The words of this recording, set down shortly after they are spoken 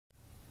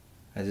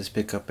I just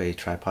picked up a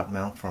tripod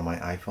mount for my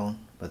iPhone,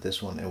 but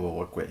this one it will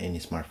work with any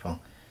smartphone.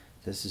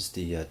 This is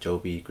the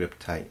JOBY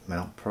GripTight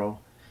Mount Pro,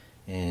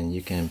 and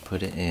you can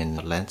put it in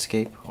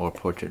landscape or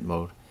portrait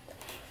mode.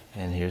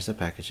 And here's the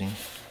packaging.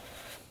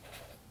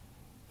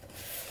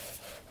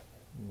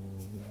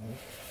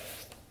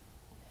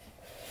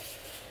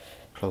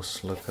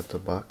 Close look at the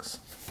box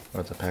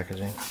or the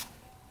packaging.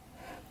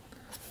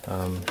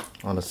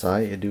 On the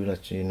side, it do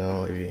let you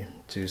know if you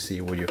to see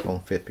where your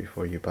phone fit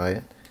before you buy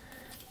it.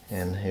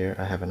 And here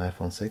I have an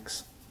iPhone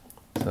 6,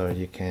 so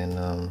you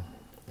can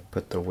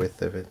put the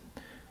width of it.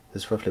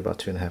 This is roughly about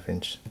 2.5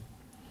 inch.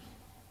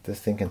 This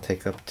thing can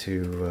take up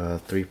to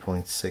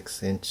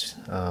 3.6 inch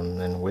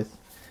in width.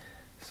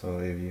 So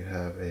if you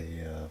have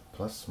a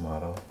plus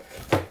model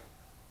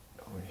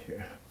over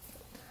here,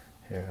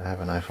 I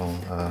have an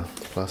iPhone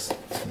Plus.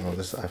 No,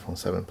 this is iPhone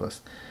 7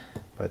 Plus,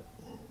 but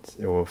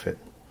it will fit.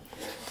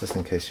 Just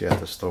in case you're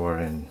at the store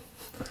and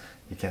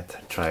you can't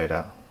try it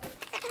out.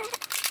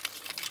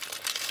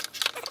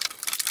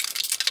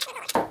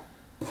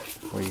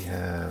 We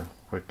have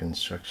quick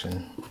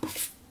instruction,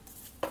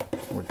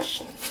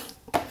 which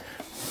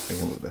we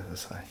can move that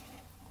aside.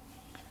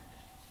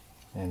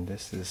 And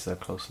this is a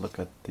close look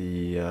at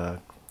the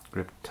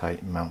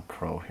GripTight Mount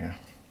Pro here.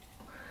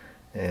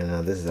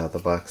 And this is out the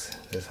box.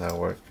 This is how it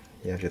works.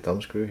 You have your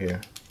thumb screw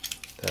here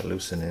that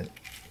loosen it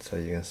so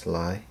you can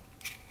slide.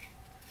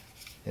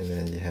 And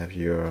then you have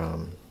your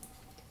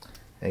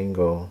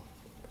angle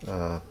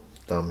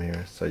thumb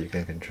here so you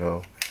can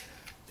control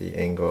the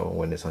angle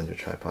when it's on your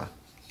tripod.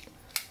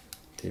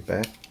 The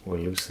back will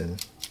loosen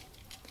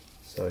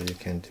so you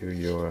can do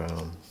your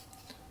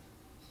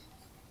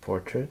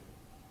portrait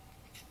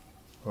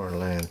or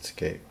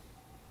landscape.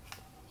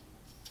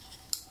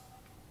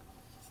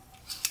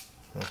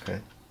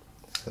 Okay,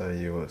 so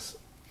you will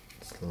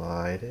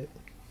slide it.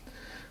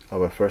 Oh,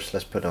 but first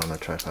let's put it on the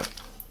tripod.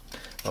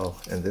 Oh,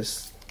 and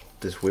this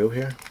wheel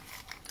here,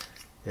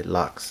 it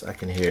locks. I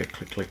can hear it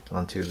click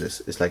onto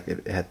this. It's like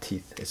it had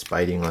teeth. It's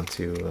biting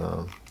onto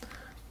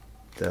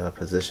the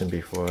position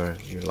before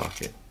you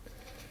lock it.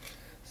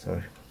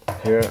 So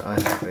here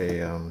I have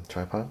a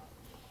tripod.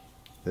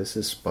 This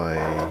is by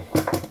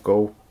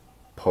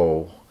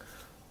GoPole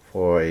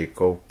for a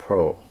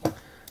GoPro,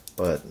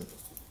 but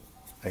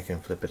I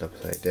can flip it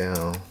upside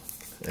down,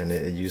 and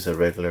it uses a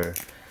regular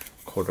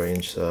 1/4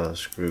 inch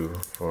screw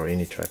for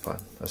any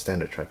tripod, a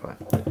standard tripod.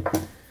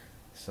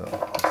 So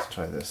let's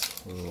try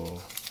this. We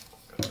will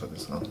put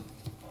this on.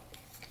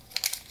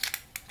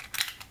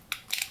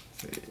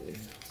 See.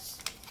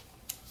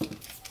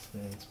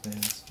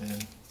 Spin.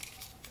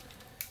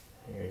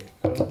 Here you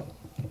go.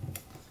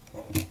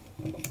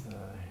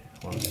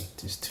 Well,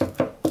 these two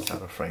it's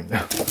out of frame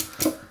now.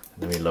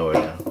 Let me lower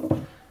it down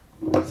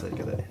so you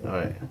get it.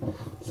 Alright,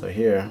 so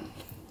here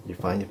you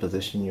find your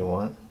position you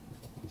want,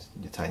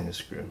 you tighten the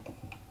screw.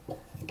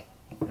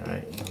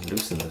 Alright,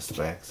 loosen this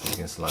back so you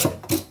can slide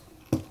it.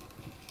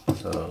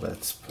 So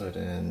let's put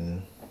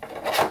in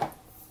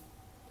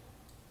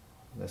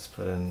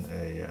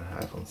a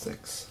iPhone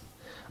 6.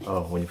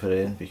 Oh, when you put it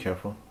in, be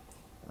careful.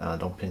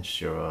 Don't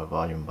pinch your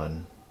volume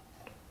button.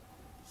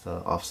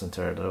 So off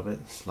center a little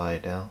bit,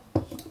 slide down.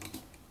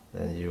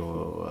 Then you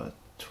will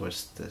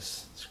twist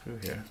this screw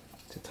here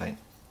to tighten.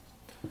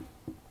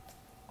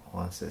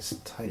 Once it's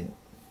tight,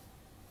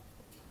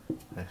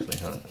 actually,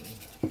 hold on.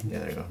 Yeah,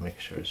 there you go. Make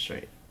sure it's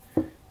straight.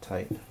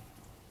 Tight.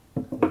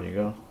 There you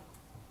go.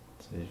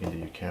 So you can do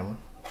your camera.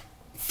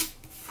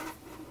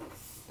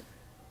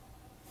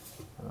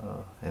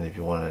 And if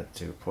you want it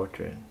to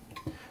portrait,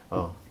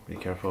 oh, be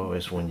careful.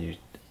 Is when you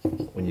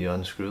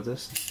unscrew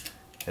this,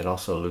 it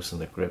also loosens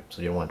the grip,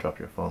 so you don't want to drop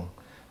your phone.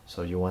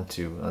 So you want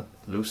to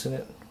loosen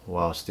it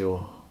while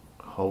still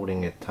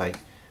holding it tight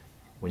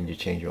when you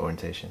change your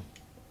orientation.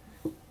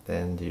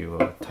 Then you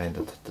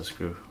tighten the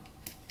screw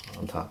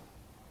on top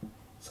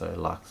so it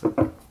locks it.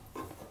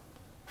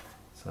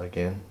 So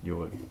again, you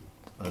would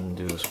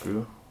undo the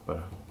screw,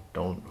 but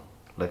don't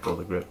let go of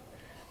the grip.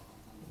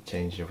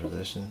 Change your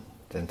position,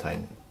 then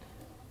tighten it.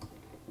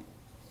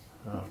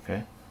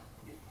 Okay.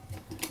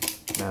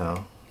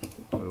 Now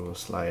we will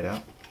slide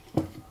out.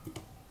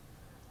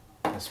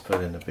 Let's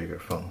put in a bigger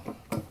phone.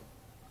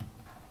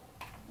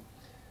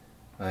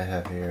 I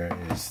have here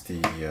is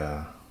the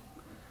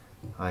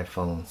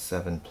iPhone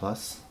 7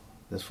 Plus.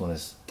 This one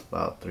is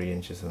about 3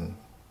 inches in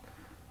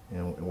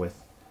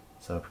width.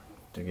 So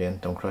again,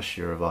 don't crush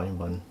your volume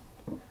button.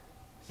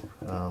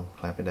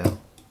 Clamp it down.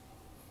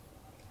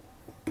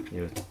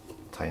 You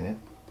tighten it.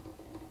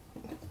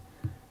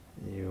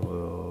 You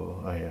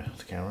will. Oh, here,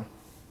 the camera.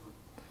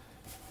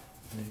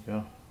 There you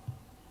go.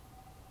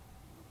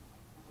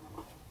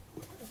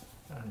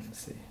 Let's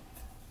see.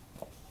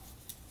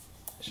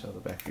 Show the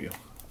back view.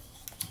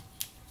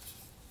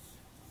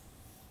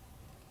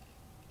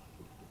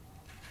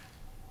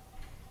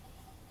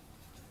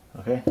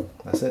 Okay,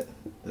 that's it.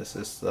 This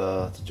is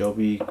the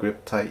JOBY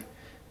GripTight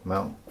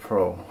Mount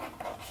Pro,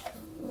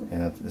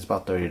 and it's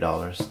about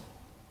 $30.